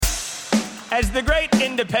As the great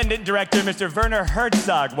independent director Mr. Werner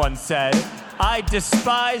Herzog once said, I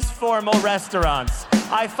despise formal restaurants.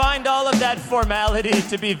 I find all of that formality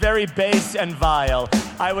to be very base and vile.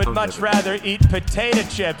 I would much rather eat potato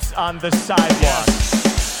chips on the sidewalk.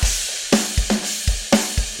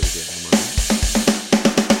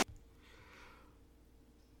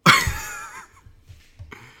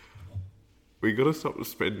 We gotta stop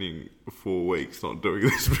spending 4 weeks not doing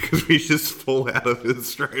this because we just fall out of it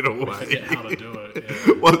straight away. We forget how to do it.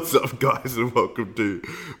 Yeah. What's up, guys, and welcome to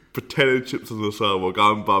Potato Chips on the Sidewalk.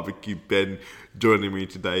 I'm Barbecue Ben. Joining me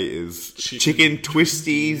today is Chicken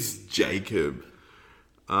Twisties Jacob.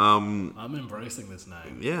 I'm embracing this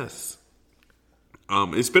name. Yes.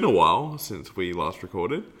 It's been a while since we last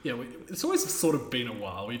recorded. Yeah, it's always sort of been a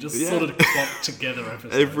while. We just sort of clumped together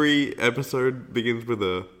episodes. Every episode begins with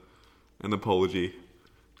an apology,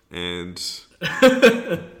 and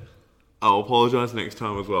I'll apologise next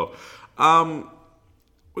time as well.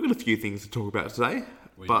 We've got a few things to talk about today,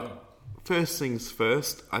 first things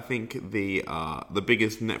first, I think the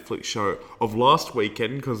biggest Netflix show of last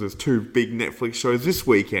weekend, because there's 2 big Netflix shows this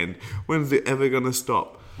weekend. When's it ever going to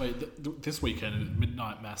stop? Wait, this weekend,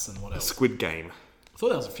 Midnight Mass and what else? Squid Game. I thought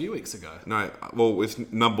that was a few weeks ago. No, well, it's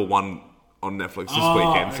number 1 on Netflix this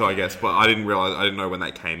weekend, okay, so I guess, but I didn't know when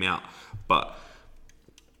that came out. But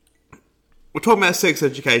we're talking about Sex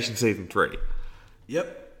Education Season 3.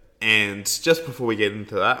 Yep. And just before we get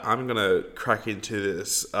into that, I'm going to crack into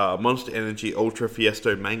this Monster Energy Ultra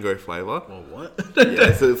Fiesto Mango flavour. Well, what?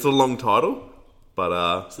 Yeah, it's a long title,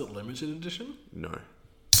 but... Is it limited edition? No.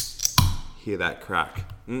 Hear that crack.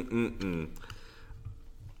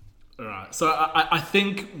 Alright, so I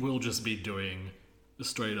think we'll just be doing a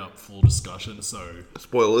straight up full discussion, so...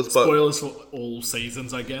 Spoilers for all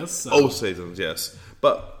seasons, I guess. So. All seasons, yes.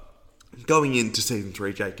 But going into Season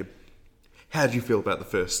 3, Jacob, how do you feel about the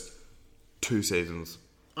first 2 seasons?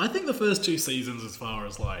 I think the first 2 seasons, as far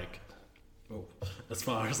as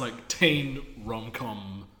teen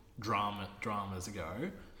rom-com dramas go,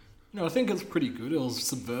 I think it's pretty good. It was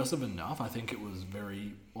subversive enough. I think it was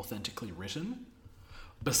very authentically written.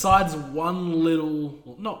 Besides one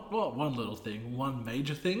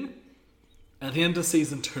major thing. At the end of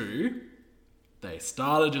season 2, they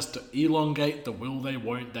started just to elongate the will they,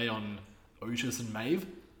 won't they on Otis and Maeve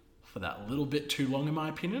for that little bit too long, in my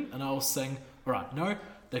opinion. And I was saying, alright, no,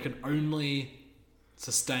 they can only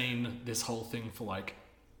sustain this whole thing for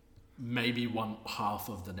maybe one half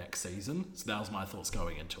of the next season. So that was my thoughts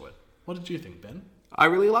going into it. What did you think, Ben? I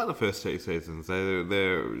really like the first 2 seasons.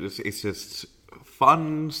 It's just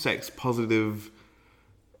fun, sex positive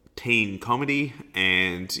teen comedy,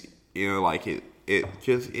 and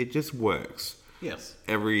it just works. Yes.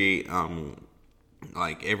 Every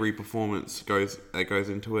performance that goes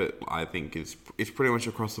into it, I think is pretty much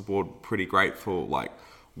across the board pretty great for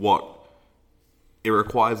what it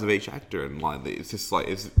requires of each actor, and it's just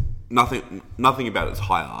it's nothing about it's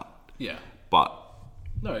high art. Yeah. But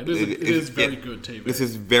no, it is very good TV. This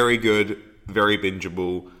is very good, very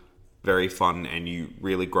bingeable, very fun, and you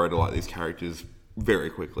really grow to like these characters very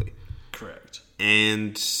quickly. Correct.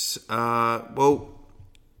 And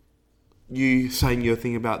you saying your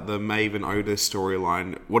thing about the Maeve and Otis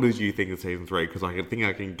storyline. What did you think of season 3? Because I think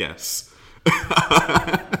I can guess.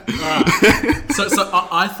 So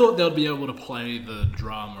I thought they'd be able to play the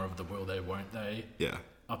drama of the will they, won't they? Yeah.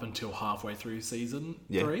 Up until halfway through season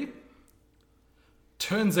 3.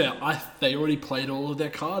 Turns out they already played all of their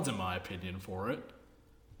cards, in my opinion, for it.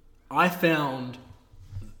 I found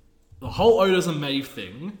the whole Otis and Maeve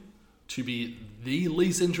thing to be the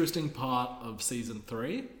least interesting part of season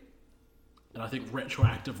 3. And I think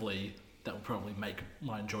retroactively, that will probably make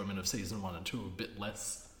my enjoyment of season 1 and 2 a bit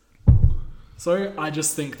less. So I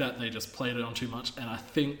just think that they just played it on too much. And I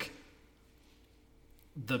think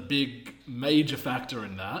the big major factor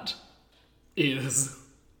in that is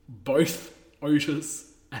both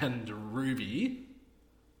Otis and Ruby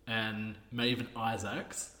and Maeve and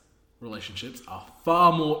Isaac's relationships are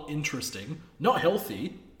far more interesting. Not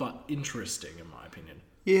healthy, but interesting, in my opinion.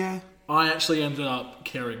 Yeah. I actually ended up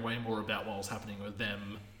caring way more about what was happening with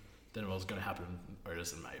them than what was going to happen with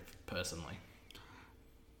Otis and Maeve, personally.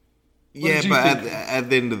 Yeah, but at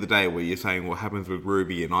the end of the day, where you're saying what happens with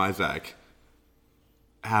Ruby and Isaac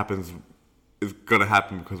is going to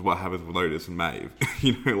happen because what happens with Otis and Maeve.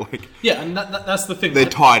 Yeah, and that's the thing. They're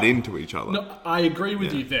tied into each other. No, I agree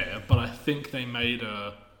with you there, but I think they made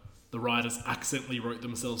the writers accidentally wrote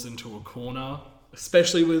themselves into a corner,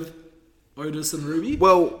 especially with Otis and Ruby.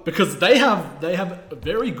 Well, because they have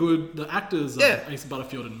very good, the actors of Asa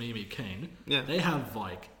Butterfield and Mimi Keene. Yeah. They have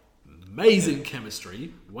amazing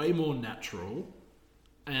chemistry, way more natural,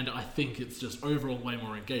 and I think it's just overall way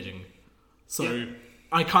more engaging. So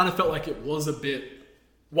I kind of felt like it was a bit...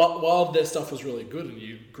 While their stuff was really good and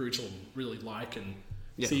you grew to really like and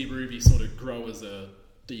see Ruby sort of grow as a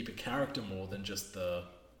deeper character more than just the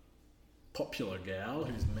popular gal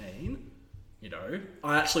who's mean, you know,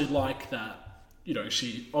 I actually like that, you know,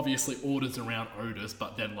 she obviously orders around Otis,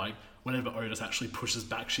 but then, like, whenever Otis actually pushes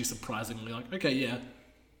back, she's surprisingly like, okay, yeah.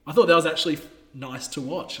 I thought that was actually nice to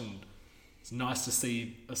watch, and it's nice to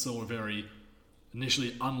see a sort of very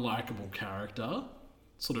initially unlikable character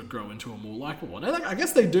sort of grow into a more likable one. And I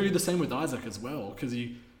guess they do the same with Isaac as well, because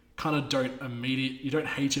you kind of you don't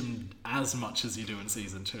hate him as much as you do in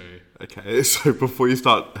season 2. Okay, so before you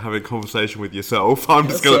start having a conversation with yourself, I'm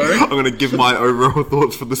gonna give my overall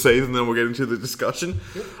thoughts for the season, then we'll get into the discussion.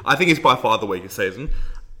 Yep. I think it's by far the weakest season.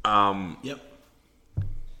 A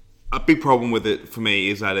big problem with it for me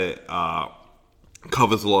is that it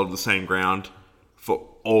covers a lot of the same ground for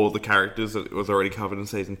all the characters that it was already covered in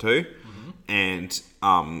season 2. And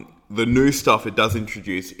the new stuff it does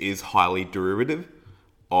introduce is highly derivative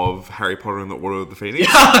of Harry Potter and the Order of the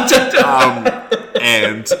Phoenix.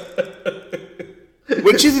 And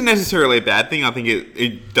which isn't necessarily a bad thing. I think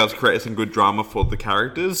it does create some good drama for the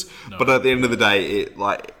characters. No. But at the end of the day, it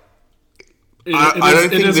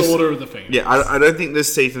is Order of the Phoenix. Yeah, I don't think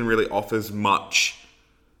this season really offers much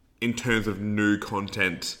in terms of new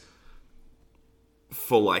content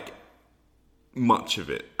for, like, much of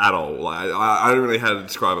it at all. Like, I don't really know how to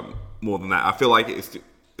describe it more than that. I feel like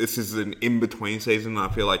this is an in-between season. I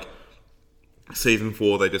feel like season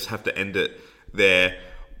 4, they just have to end it there,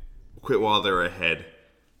 quit while they're ahead,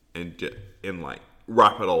 and like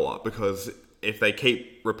wrap it all up. Because if they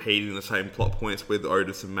keep repeating the same plot points with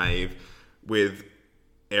Otis and Maeve, with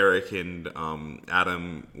Eric and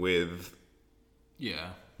Adam, with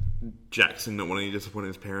Jackson not wanting to disappoint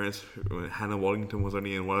his parents. Hannah Waddington was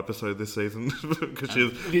only in one episode this season because she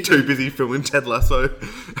was too busy filming Ted Lasso.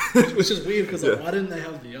 Which is weird because why didn't they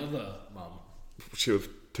have the other mum? She was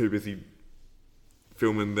too busy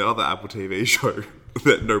filming the other Apple TV show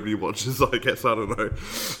that nobody watches, I guess. I don't know.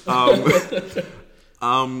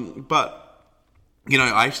 But, you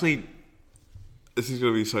know, this is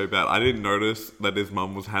going to be so bad. I didn't notice that his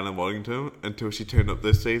mum was Hannah Waddington until she turned up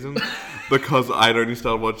this season because I'd only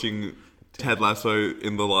started watching Ted Lasso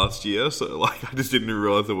in the last year, so like I just didn't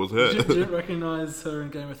realise it was her. You didn't recognise her in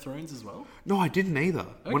Game of Thrones as well? No, I didn't either.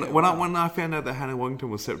 Okay, when I found out that Hannah Waddington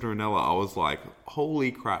was Septa Ranella, I was like,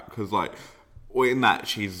 holy crap, because like in that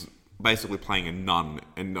she's basically playing a nun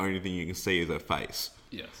and the only thing you can see is her face.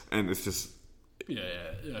 Yes. And it's just...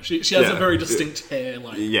 Yeah. She has a very distinct hair,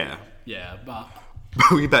 like... Yeah. Yeah, but...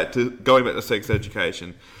 Going back to sex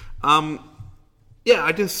education,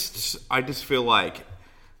 I just feel like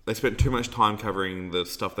they spent too much time covering the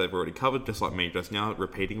stuff they've already covered, just like me just now,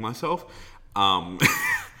 repeating myself.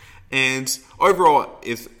 And overall,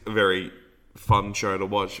 it's a very fun show to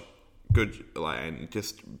watch. Good, like, and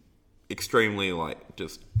just extremely like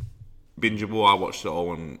just bingeable. I watched it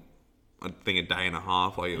all in I think a day and a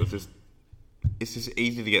half. Like it's just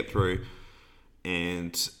easy to get through,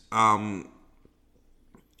 and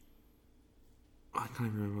I can't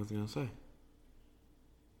even remember what I was going to say.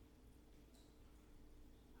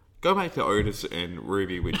 Go back to Otis and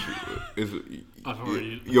Ruby, which is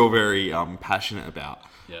you're very passionate about.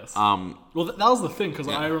 Yes. Well, that was the thing, because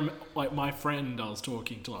I remember, like, my friend, I was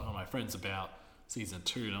talking to my friends about season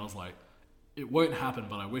 2, and I was like, it won't happen,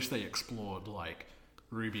 but I wish they explored like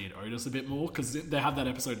Ruby and Otis a bit more, because they have that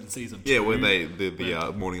episode in season 2. Yeah, where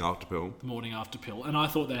the morning after pill. The morning after pill, and I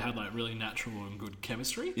thought they had like really natural and good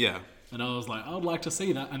chemistry. Yeah. And I was like, I would like to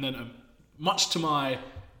see that. And then, much to my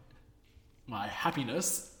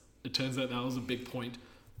happiness, it turns out that was a big point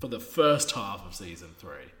for the first half of season 3.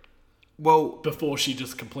 Well, before she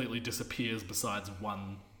just completely disappears, besides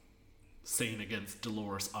one scene against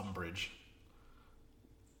Dolores Umbridge.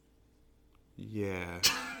 Yeah.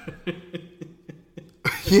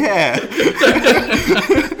 Yeah.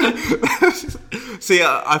 See,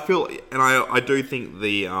 I feel, and I do think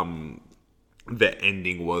the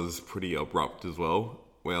ending was pretty abrupt as well,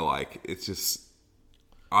 where like it's just,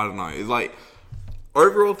 I don't know, it's like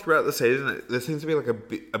overall throughout the season there seems to be like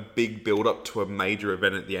a big build up to a major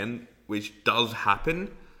event at the end, which does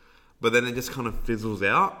happen, but then it just kind of fizzles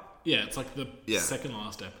out. Yeah, it's like the second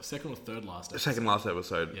or third last episode. Second last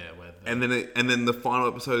episode. Yeah, and then the final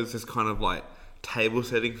episode is just kind of like table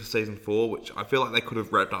setting for season 4, which I feel like they could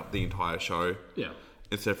have wrapped up the entire show. Yeah.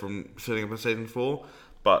 Instead from setting up a season 4,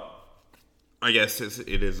 but I guess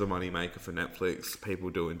it is a money maker for Netflix.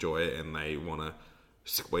 People do enjoy it, and they want to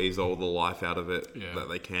squeeze all the life out of it that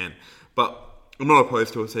they can. But I'm not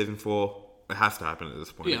opposed to a season 4. It has to happen at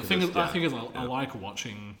this point. Yeah, I like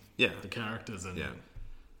watching the characters and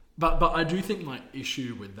but I do think my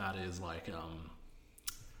issue with that is like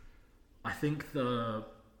I think one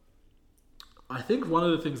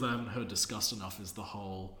of the things I haven't heard discussed enough is the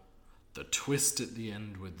twist at the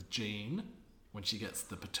end with Jean when she gets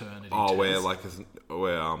the paternity test. Where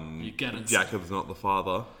Jacob's not the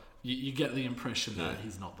father. You get the impression that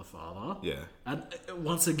he's not the father. Yeah. And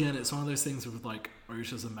once again, it's one of those things with like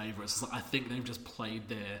Otis and Maeve where it's like, I think they've just played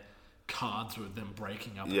their cards with them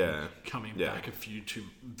breaking up and coming back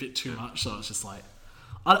bit too much. So it's just like,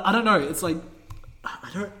 I don't know. It's like,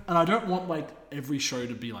 I don't want like every show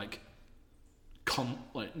to be like,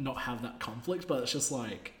 not have that conflict, but it's just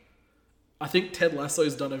like, I think Ted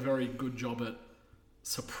Lasso's done a very good job at,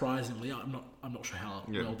 surprisingly, I'm not sure how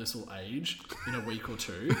well this will age in a week or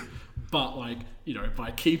two, but like, you know, by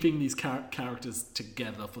keeping these characters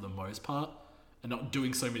together for the most part and not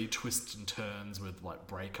doing so many twists and turns with like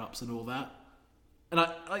breakups and all that, and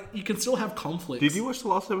you can still have conflicts. Did you watch the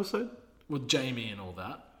last episode with Jamie and all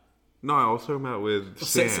that? No, I was talking about with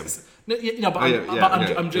Sam.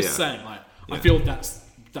 I'm just saying, like, I feel that's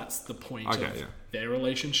the point of their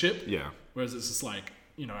relationship. Yeah. Whereas it's just like,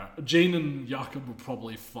 you know, Jean and Jakob will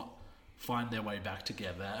probably find their way back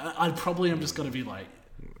together. I probably am just going to be like...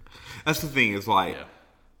 That's the thing, is like... Yeah.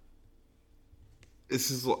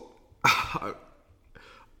 This is like...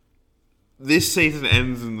 This season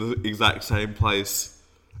ends in the exact same place.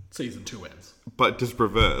 Season 2 ends. But just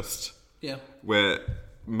reversed. Yeah. Where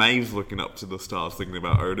Maeve's looking up to the stars thinking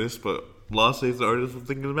about Otis, but last season Otis was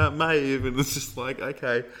thinking about Maeve, and it's just like,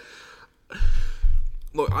 okay...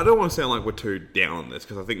 Look, I don't want to sound like we're too down on this,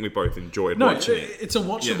 because I think we both enjoyed watching it. It's a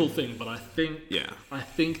watchable thing, but I think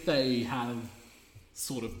they have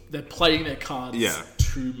they're playing their cards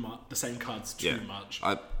too much, the same cards too much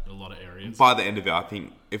in a lot of areas. By the end of it, I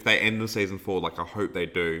think if they end the season 4, like I hope they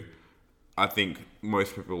do, I think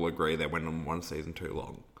most people will agree they went on one season too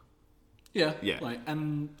long. Yeah. Like,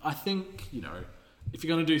 and I think, you know, if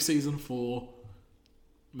you're going to do season 4,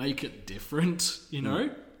 make it different, you know?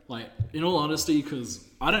 Like, in all honesty, because,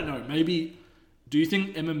 I don't know, maybe... Do you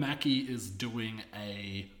think Emma Mackey is doing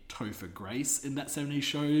a Topher Grace in that 70s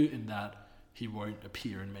show, in that he won't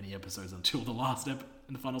appear in many episodes until the last in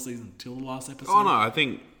the final season, until the last episode? Oh, no, I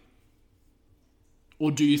think...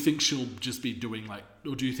 Or do you think she'll just be doing, like...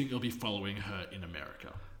 Or do you think they'll be following her in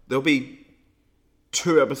America? There'll be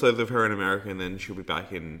 2 episodes of her in America, and then she'll be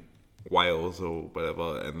back in Wales or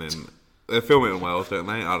whatever, and then... They film it in Wales, don't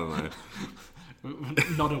they? I don't know.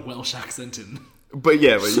 Not a Welsh accent in... But you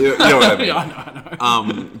know what I mean. Yeah, I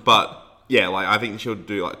know. But yeah, like I think she'll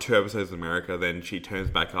do like 2 episodes in America, then she turns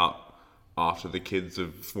back up after the kids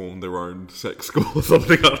have formed their own sex school or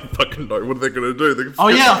something. I don't fucking know. What are they going to do?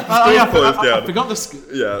 I forgot this.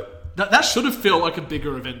 Yeah. That should have felt like a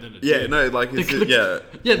bigger event than it did. No, like it's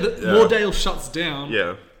Moordale shuts down.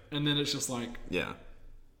 Yeah. And then it's just like... Yeah.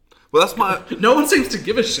 Well, that's my... No one seems to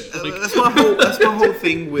give a shit. Like... That's my whole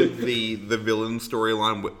thing with the villain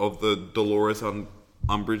storyline of the Dolores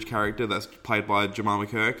Umbridge character that's played by Jemima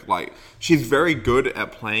Kirk. Like, she's very good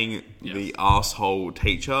at playing the arsehole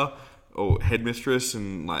teacher or headmistress,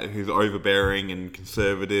 and like who's overbearing and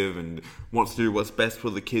conservative and wants to do what's best for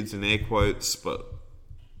the kids in air quotes, but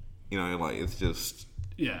you know, like it's just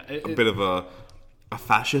a bit of a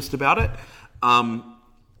fascist about it.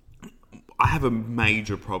 I have a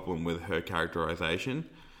major problem with her characterization,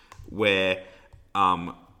 where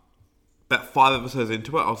about 5 episodes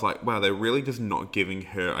into it, I was like, wow, they're really just not giving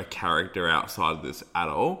her a character outside of this at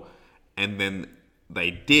all. And then they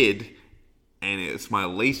did, and it's my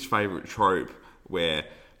least favourite trope, where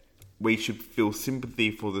we should feel sympathy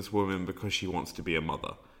for this woman because she wants to be a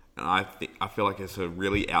mother. And I feel like it's a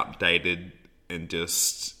really outdated and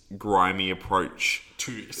just grimy approach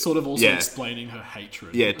to sort of also explaining her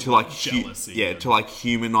hatred, to like jealousy, to like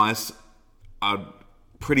humanize a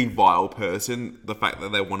pretty vile person. The fact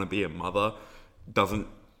that they want to be a mother doesn't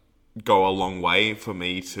go a long way for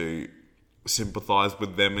me to sympathize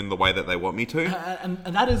with them in the way that they want me to, and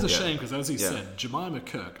that is a shame, because as you said, Jemima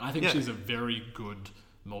Kirk, I think she's a very good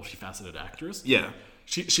multifaceted actress.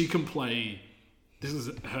 She can play. This is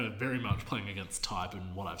her very much playing against type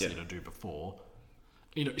and what I've seen her do before.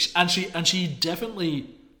 You know, and she definitely,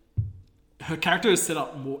 her character is set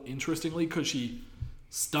up more interestingly because she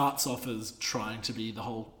starts off as trying to be the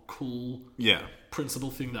whole cool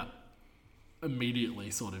principal thing that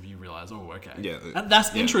immediately sort of you realise, oh, okay. And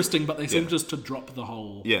that's interesting, but they seem just to drop the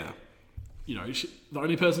whole... You know, the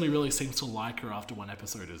only person who really seems to like her after one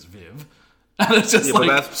episode is Viv. And it's just but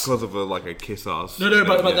that's because of a kiss-ass. No,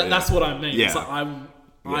 but that's what I mean. It's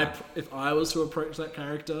like if I was to approach that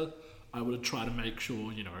character... I would try to make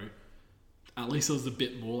sure, at least there was a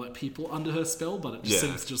bit more like people under her spell, but it just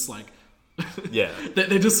seems just like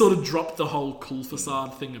they just sort of dropped the whole cool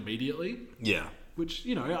facade thing immediately. Yeah. Which,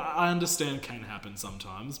 I understand can happen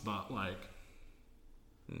sometimes, but like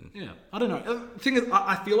I don't know. The thing is,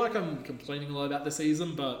 I feel like I'm complaining a lot about the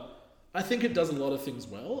season, but I think it does a lot of things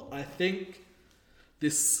well. I think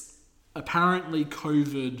this apparently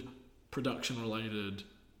COVID production-related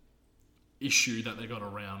issue that they got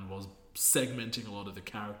around was segmenting a lot of the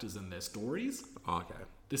characters and their stories. Okay.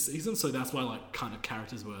 This season, so that's why like kind of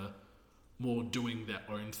characters were more doing their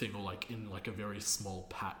own thing or like in like a very small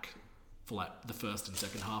pack for like the first and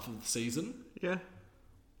second half of the season. Yeah.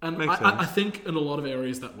 And I think in a lot of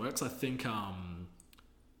areas that works. I think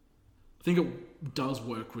it does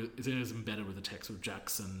work with. It is embedded with the text of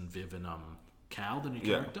Jackson, Viv, and Cal, the new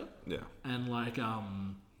character. Yeah. And like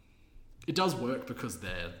it does work because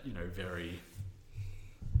they're very.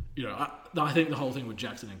 I think the whole thing with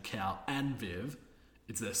Jackson and Cal and Viv,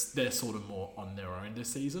 they're sort of more on their own this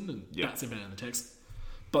season, and that's embedded in the text.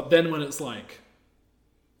 But then when it's like,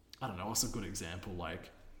 I don't know, what's a good example? Like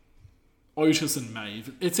Otis and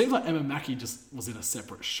Maeve. It seems like Emma Mackey just was in a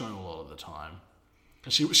separate show a lot of the time.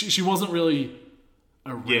 She wasn't really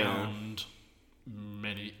around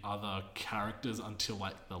many other characters until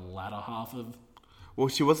like the latter half of. Well,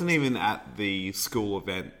 she wasn't even at the school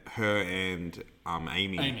event. Her and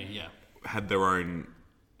Amy had their own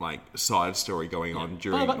like side story going on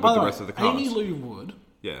during with the rest of the cast. Amy Lou Wood,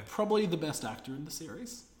 probably the best actor in the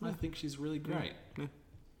series. I think she's really great. Yeah.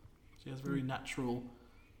 She has a very natural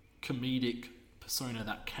comedic persona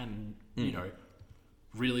that can,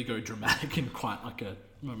 really go dramatic in quite like a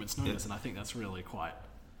moment's notice, and I think that's really quite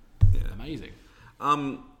amazing.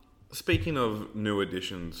 Speaking of new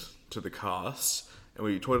additions to the cast, and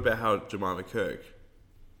we talked about how Jemima Kirk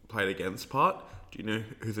played against part. Do you know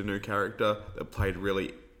who's a new character that played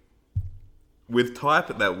really with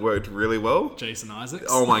type that worked really well? Jason Isaacs.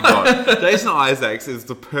 Oh my god, Jason Isaacs is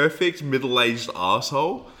the perfect middle-aged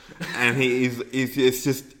arsehole. And he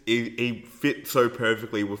fit so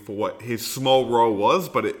perfectly for what his small role was,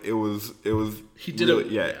 but it was he did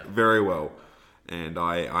really, very well, and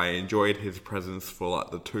I enjoyed his presence for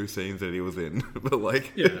like the 2 scenes that he was in. But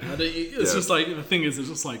like it's just like the thing is, it's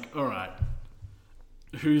just like, all right,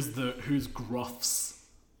 who's Groff's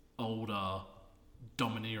older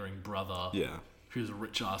domineering brother? Yeah. Who's a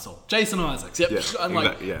rich arsehole? Jason Isaacs. Yep. Yeah, and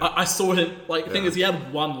like, I saw him. Like, the thing is, he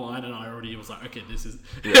had one line, and I already was like, okay, this is.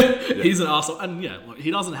 He's an arsehole. And look,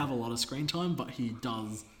 he doesn't have a lot of screen time, but he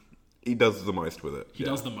does. He does the most with it. He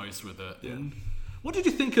does the most with it. Yeah. And what did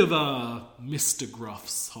you think of Mr.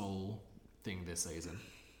 Gruff's whole thing this season?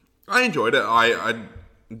 I enjoyed it. I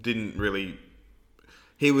didn't really.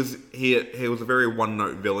 He was a very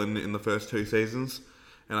one-note villain in the first 2 seasons,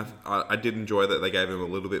 and I did enjoy that they gave him a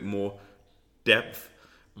little bit more depth,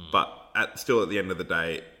 but still at the end of the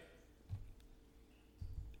day,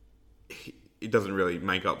 it doesn't really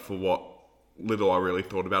make up for what little I really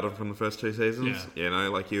thought about him from the first 2 seasons.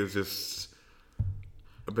 Like he was just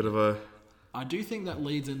a bit of a. I do think that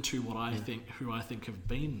leads into who I think have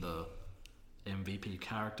been the MVP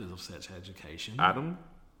characters of Sex Education. Adam?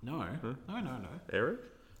 No. Eric?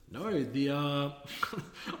 No, the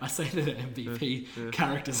I say they're MVP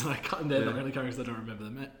characters, and they're the only characters I don't remember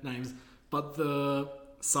the names. But the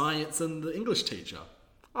science and the English teacher.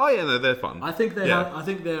 Oh yeah, no, they're fun. I think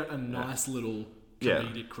they're a nice little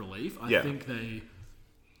comedic relief. I think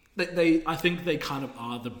I think they kind of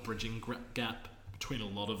are the bridging gap between a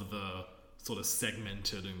lot of the sort of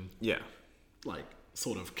segmented and like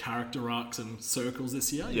sort of character arcs and circles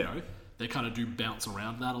this year. You know, they kind of do bounce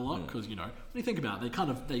around that a lot because when you think about it,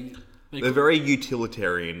 they're very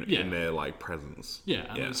utilitarian in their like presence.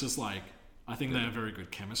 And it's just like. I think they have very good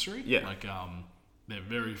chemistry. Yeah. Like, they're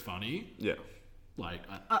very funny. Yeah. Like,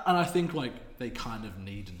 and I think, like, they kind of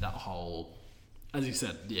needed that whole, as you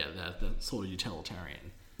said, they're sort of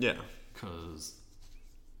utilitarian. Yeah. Because...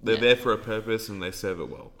 They're there for a purpose and they serve it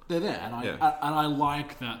well. They're there. And I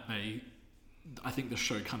like that I think the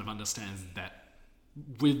show kind of understands that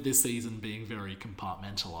with this season being very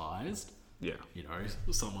compartmentalized... Yeah.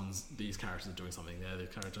 These characters are doing something there, these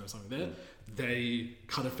characters are doing something there. They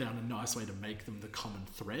kind of found a nice way to make them the common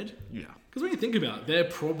thread. Yeah. Because when you think about it, they're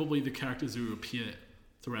probably the characters who appear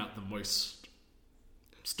throughout the most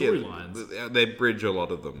storylines. Yeah, they bridge a lot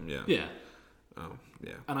of them, yeah. Yeah. Oh,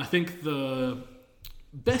 yeah. And I think the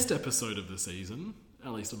best episode of the season,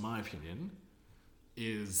 at least in my opinion,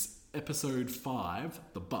 is episode 5,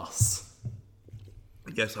 The Bus.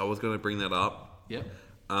 Yes, I was going to bring that up. Yep.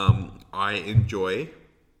 I enjoy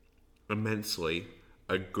immensely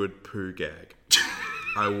a good poo gag.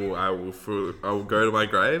 I will go to my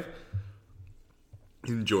grave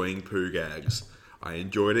enjoying poo gags. I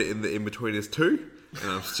enjoyed it in the In-Betweeners too,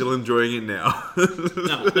 and I'm still enjoying it now. But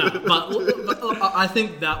I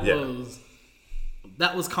think that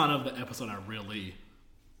Yeah. was kind of the episode I really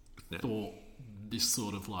thought this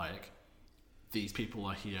sort of like these people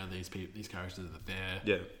are here, these characters are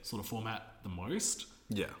there, sort of format the most.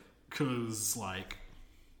 Yeah. Because like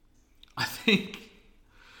I think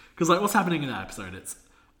what's happening in that episode, it's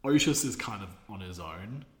Otis is kind of on his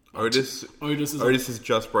own. Otis has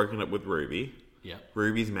just broken up with Ruby. Yeah.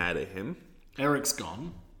 Ruby's mad at him. Eric's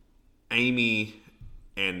gone. Amy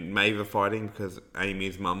and Maeve are fighting because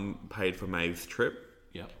Amy's mum paid for Maeve's trip.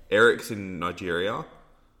 Yeah. Eric's in Nigeria.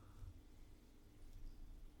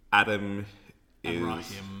 Adam And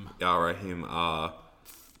Rahim are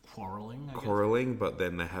quarrelling, but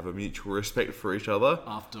then they have a mutual respect for each other.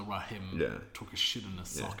 After Rahim took a shit in a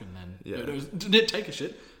sock and then... Yeah. Didn't take a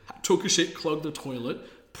shit. Took a shit, clogged the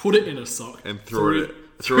toilet, put it in a sock. And threw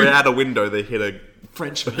it out a window. They hit a...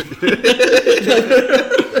 Frenchman.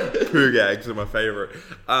 Poo gags are my favourite.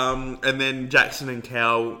 And then Jackson and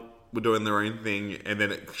Cal were doing their own thing, and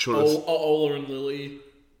then it should have... Ola and Lily,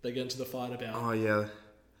 they get into the fight about... Oh, yeah.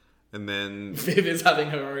 And then... Viv is having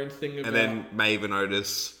her own thing about... And then Maeve and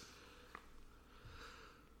Otis...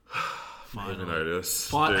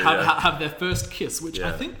 have their first kiss, which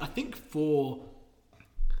I think for...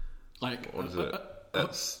 Like... What is it?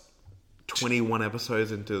 That's 21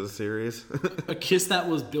 episodes into the series. A kiss that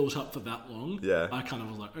was built up for that long. Yeah. I kind of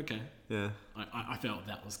was like, okay. Yeah. I felt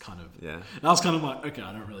that was kind of... Yeah. That was kind of like, okay,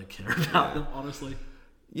 I don't really care about them, honestly.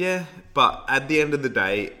 Yeah, but at the end of the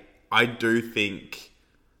day, I do think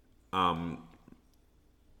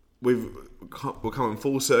we're coming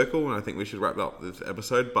full circle, and I think we should wrap up this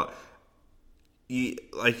episode, but we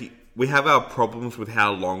have our problems with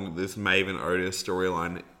how long this Maeve and Otis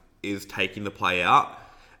storyline is taking to play out.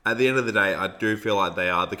 At the end of the day, I do feel like they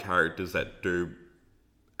are the characters that do,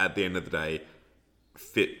 at the end of the day,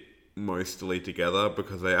 fit mostly together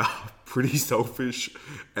because they are pretty selfish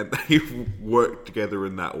and they work together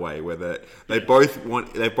in that way where they both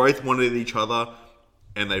wanted each other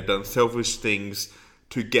and they've done selfish things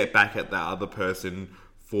to get back at that other person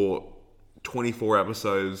for 24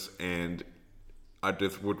 episodes, and I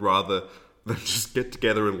just would rather them just get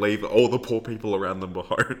together and leave all the poor people around them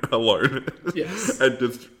alone. Yes. And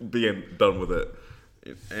just be done with it.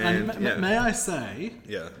 And may I say,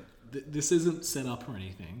 yeah, this isn't set up or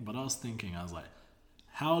anything, but I was like,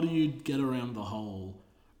 how do you get around the whole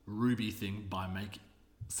Ruby thing by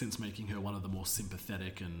making her one of the more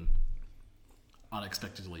sympathetic and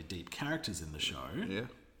unexpectedly deep characters in the show? Yeah.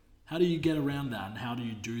 How do you get around that, and how do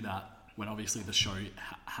you do that when obviously the show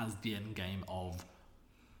has the end game of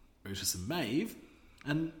Otis and Maeve?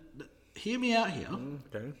 And hear me out here.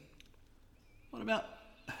 Okay. What about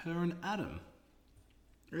her and Adam?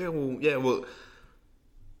 Yeah, well,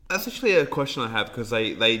 that's actually a question I have because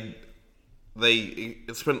they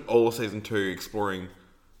spent all of season 2 exploring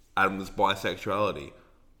Adam's bisexuality.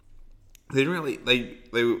 They didn't really.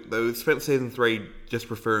 They spent season 3 just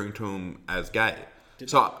referring to him as gay. Did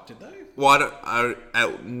they? Well,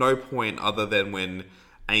 at no point other than when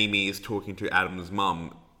Amy is talking to Adam's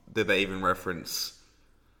mum did they even reference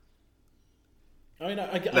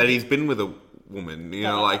that he's been with a woman. You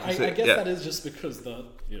know, I guess that is just because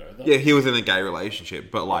he was in a gay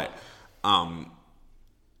relationship, but well,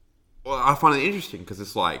 I find it interesting because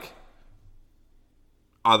it's like,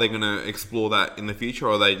 are they going to explore that in the future,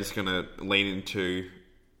 or are they just going to lean into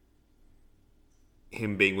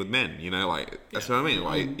him being with men? You know, that's what I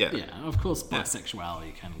mean. Yeah, of course,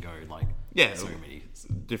 bisexuality can go so many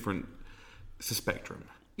different. It's a spectrum.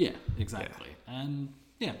 Yeah, exactly. Yeah. And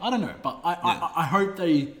I don't know, but I hope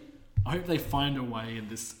they find a way in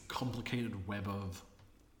this complicated web of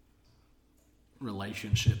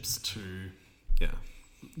relationships to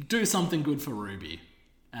do something good for Ruby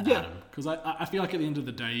and Adam. Because I feel like at the end of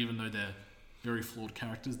the day, even though they're very flawed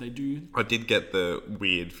characters, they do... I did get the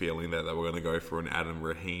weird feeling that they were going to go for an Adam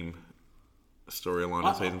Rahim storyline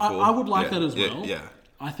in season 4. I would like that as well. Yeah.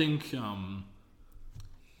 I think,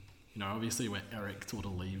 obviously where Eric sort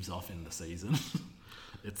of leaves off in the season,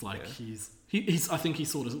 it's like he's I think he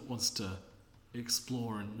sort of wants to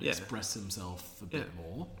explore and express himself a bit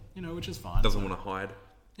more, which is fine. Doesn't want to hide.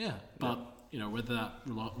 Yeah, but... whether that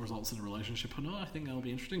results in a relationship or not, I think that'll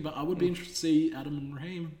be interesting. But I would be interested to see Adam and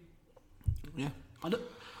Rahim. Yeah. I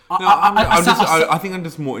think I'm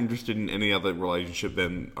just more interested in any other relationship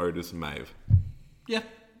than Otis and Maeve. Yeah,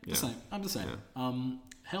 same. I'm the same. Yeah.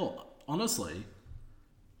 Hell, honestly,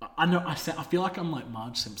 I know. I feel like I'm like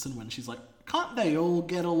Marge Simpson when she's like, can't they all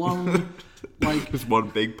get along? Like, just one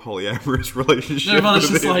big polyamorous relationship No, but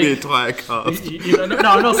it's with just like- the entire cast. no,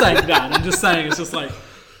 I'm not saying that. I'm just saying it's just like,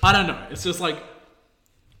 I don't know. It's just like,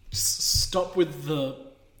 stop with the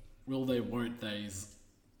will they, won't they's.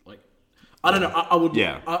 Like, I don't know. I would.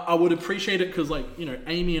 Yeah. I would appreciate it because, like,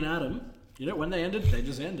 Amy and Adam. When they ended, they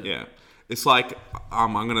just ended. Yeah, it's like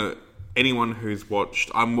anyone who's watched.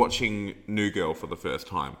 I'm watching New Girl for the first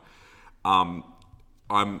time. I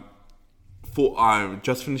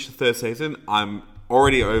just finished the third season. I'm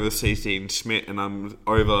already over Cece Schmidt, and I'm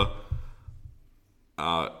over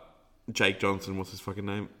Jake Johnson. What's his fucking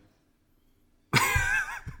name?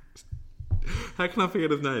 How can I forget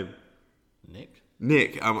his name?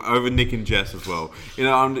 Nick. I'm over Nick and Jess as well.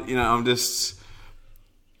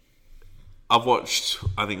 I've watched,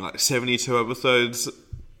 I think, like 72 episodes.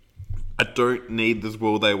 I don't need this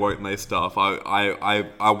will they, won't they stuff.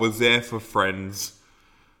 I was there for Friends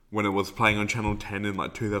when it was playing on Channel 10 in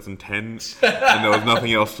like 2010, and there was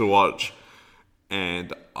nothing else to watch.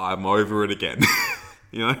 And I'm over it again.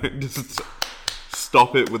 Just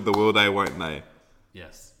stop it with the will they, won't they.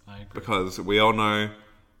 Yes, I agree. Because we all know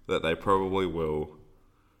that they probably will.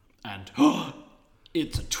 And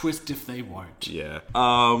it's a twist if they won't. Yeah.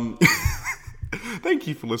 Thank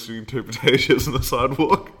you for listening to Potato Chips on the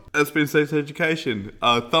Sidewalk. It's been Sex Education.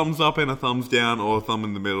 Thumbs up and a thumbs down, or a thumb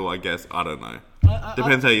in the middle, I guess. I don't know.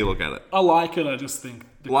 Depends how you look at it. I like it, I just think...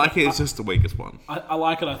 It's just the weakest one. I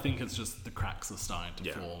like it, I think it's just the cracks are starting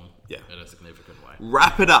to form in a significant way.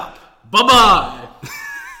 Wrap it up. Bye-bye!